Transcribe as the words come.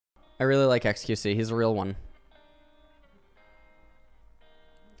I really like xQc. He's a real one.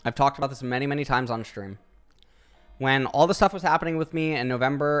 I've talked about this many, many times on stream. When all the stuff was happening with me in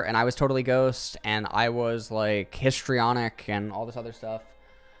November and I was totally ghost and I was like histrionic and all this other stuff,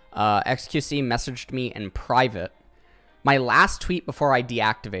 xQc messaged me in private. My last tweet before I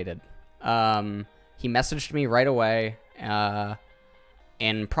deactivated, he messaged me right away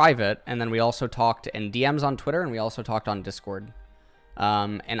in private, and then we also talked in DMs on Twitter, and we also talked on Discord.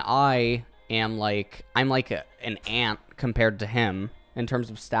 And I am like, I'm like an ant compared to him in terms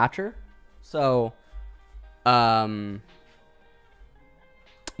of stature. So,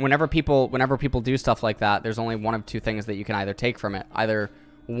 whenever people do stuff like that, there's only one of two things that you can either take from it. Either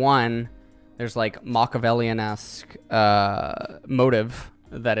one, there's like Machiavellian-esque motive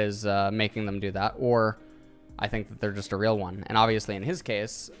that is making them do that, or I think that they're just a real one. And obviously in his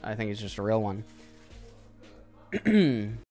case, I think he's just a real one.